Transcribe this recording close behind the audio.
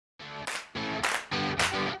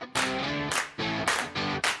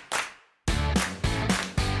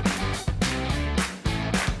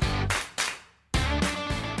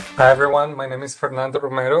Hi everyone, my name is Fernando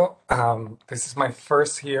Romero. This is my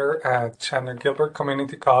first year at Chandler Gilbert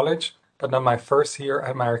Community College, but not my first year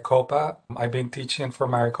at Maricopa. I've been teaching for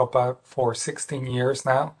Maricopa for 16 years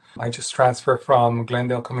now. I just transferred from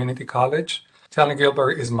Glendale Community College. Chandler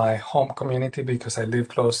Gilbert is my home community because I live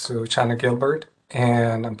close to Chandler Gilbert,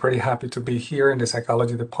 and I'm pretty happy to be here in the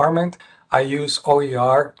psychology department. I use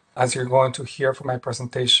OER, as you're going to hear from my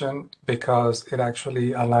presentation, because it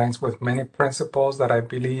actually aligns with many principles that I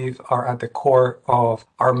believe are at the core of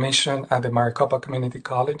our mission at the Maricopa Community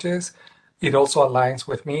Colleges. It also aligns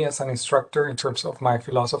with me as an instructor in terms of my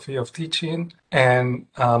philosophy of teaching and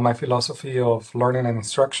my philosophy of learning and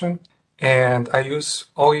instruction. And I use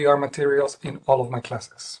OER materials in all of my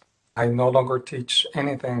classes. I no longer teach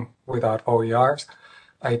anything without OERs.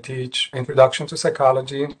 I teach Introduction to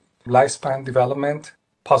Psychology, Lifespan Development,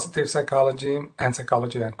 Positive Psychology, and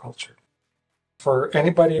Psychology and Culture. For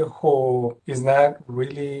anybody who is not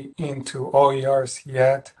really into OERs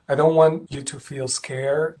yet, I don't want you to feel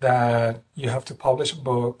scared that you have to publish a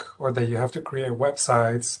book or that you have to create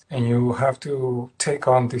websites and you have to take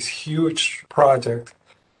on this huge project,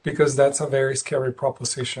 because that's a very scary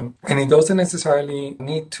proposition. And it doesn't necessarily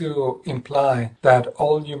need to imply that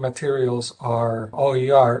all your materials are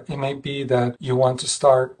OER. It may be that you want to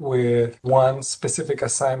start with one specific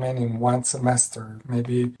assignment in one semester.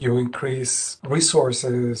 Maybe you increase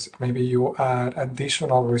resources, maybe you add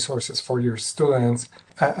additional resources for your students,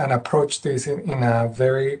 and approach this in a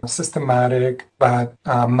very systematic but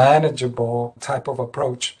manageable type of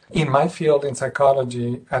approach. In my field in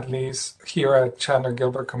psychology, at least here at Chandler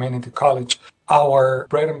Gilbert Community College, our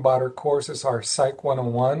bread and butter courses are Psych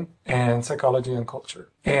 101 and Psychology and Culture.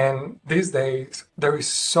 And these days, there is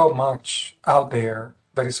so much out there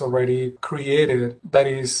that is already created that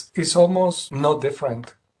is almost no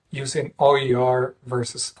different using OER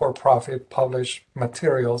versus for-profit published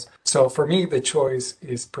materials. So for me, the choice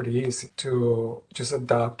is pretty easy to just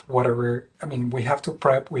adopt whatever. I mean, we have to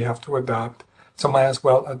prep, we have to adapt. So might as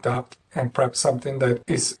well adopt and prep something that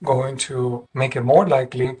is going to make it more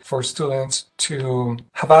likely for students to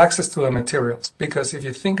have access to the materials. Because if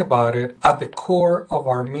you think about it, at the core of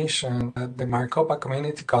our mission at the Maricopa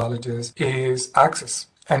Community Colleges is access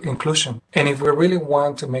and inclusion. And if we really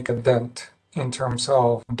want to make a dent in terms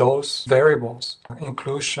of those variables,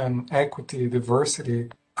 inclusion, equity, diversity,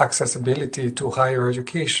 accessibility to higher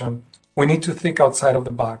education, we need to think outside of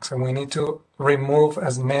the box and we need to remove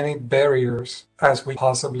as many barriers as we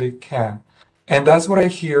possibly can. And that's what I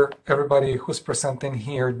hear everybody who's presenting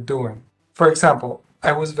here doing. For example,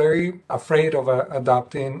 I was very afraid of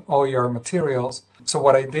adopting OER materials. So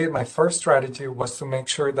what I did, my first strategy was to make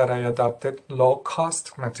sure that I adopted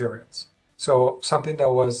low-cost materials. So something that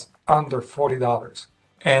was under $40.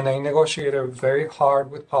 And I negotiated very hard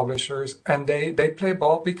with publishers, and they play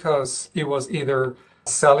ball because it was either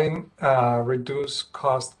selling a reduced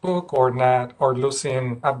cost book or not, or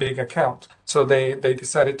losing a big account. So they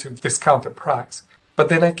decided to discount the price. But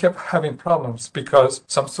then I kept having problems because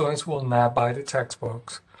some students will not buy the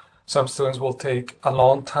textbooks. Some students will take a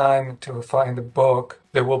long time to find the book.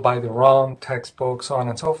 They will buy the wrong textbook, so on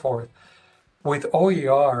and so forth. With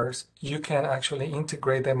OERs, you can actually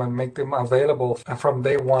integrate them and make them available from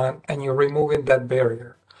day one, and you're removing that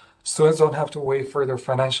barrier. Students don't have to wait for their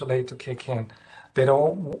financial aid to kick in. They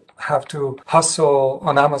don't have to hustle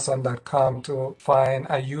on Amazon.com to find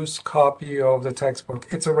a used copy of the textbook.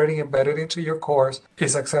 It's already embedded into your course.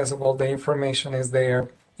 It's accessible. The information is there.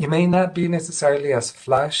 It may not be necessarily as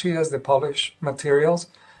flashy as the published materials,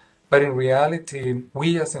 but in reality,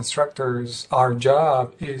 we as instructors, our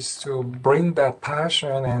job is to bring that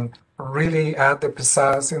passion and really add the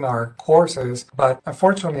pizzazz in our courses. But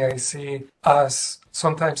unfortunately, I see us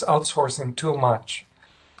sometimes outsourcing too much.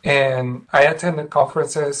 And I attended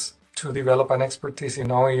conferences to develop an expertise in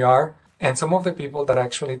OER. And some of the people that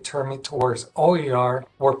actually turned me towards OER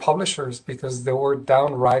were publishers because they were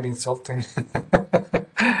downright insulting.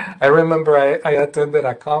 I remember I attended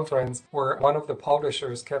a conference where one of the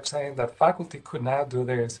publishers kept saying that faculty could not do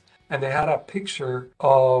this. And they had a picture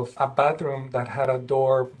of a bathroom that had a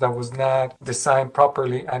door that was not designed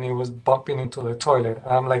properly and it was bumping into the toilet.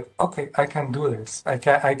 And I'm like, okay, I can do this. I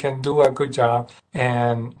can do a good job.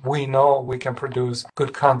 And we know we can produce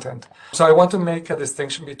good content. So I want to make a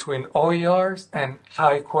distinction between OERs and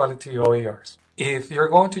high quality OERs. If you're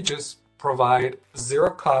going to just provide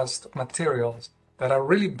zero cost materials that are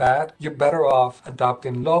really bad, you're better off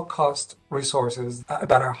adopting low cost resources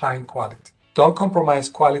that are high in quality. Don't compromise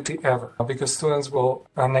quality ever, because students will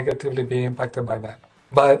negatively be impacted by that.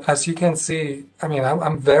 But as you can see, I mean,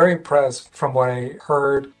 I'm very impressed from what I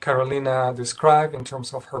heard Carolina describe in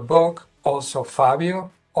terms of her book. Also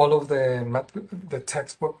Fabio, all of the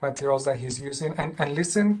textbook materials that he's using, and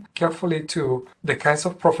listen carefully to the kinds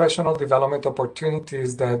of professional development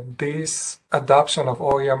opportunities that this adoption of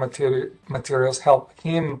OER materials help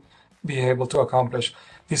him be able to accomplish.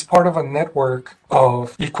 He's part of a network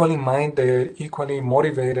of equally minded, equally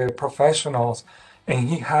motivated professionals, and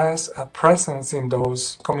he has a presence in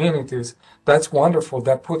those communities. That's wonderful.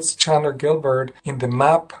 That puts Chandler Gilbert in the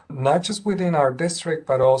map, not just within our district,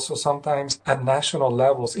 but also sometimes at national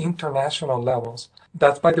levels, international levels.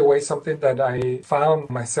 That's, by the way, something that I found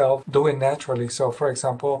myself doing naturally. So, for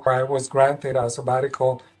example, I was granted a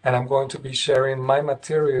sabbatical, and I'm going to be sharing my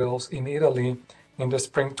materials in Italy in the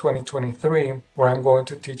spring 2023, where I'm going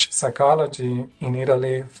to teach psychology in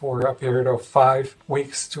Italy for a period of 5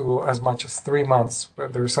 weeks to as much as 3 months.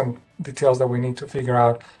 But there's some details that we need to figure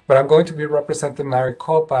out. But I'm going to be representing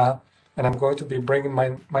Maricopa, and I'm going to be bringing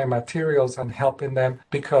my materials and helping them,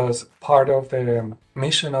 because part of the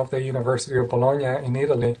mission of the University of Bologna in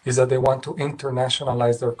Italy is that they want to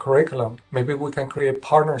internationalize their curriculum. Maybe we can create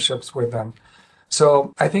partnerships with them.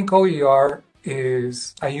 So I think OER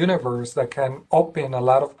is a universe that can open a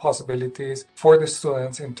lot of possibilities for the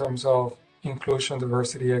students in terms of inclusion,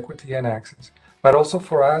 diversity, equity, and access. But also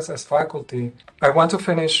for us as faculty, I want to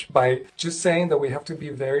finish by just saying that we have to be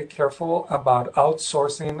very careful about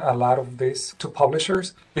outsourcing a lot of this to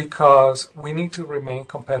publishers, because we need to remain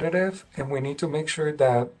competitive and we need to make sure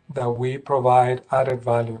that we provide added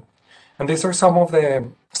value. And these are some of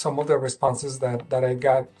the responses that I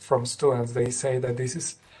got from students. They say that this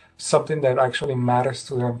is something that actually matters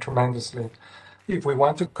to them tremendously. If we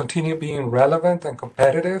want to continue being relevant and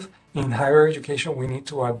competitive in higher education, we need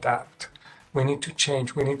to adapt. We need to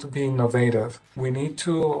change. We need to be innovative. We need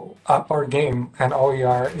to up our game, and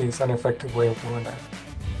OER is an effective way of doing that.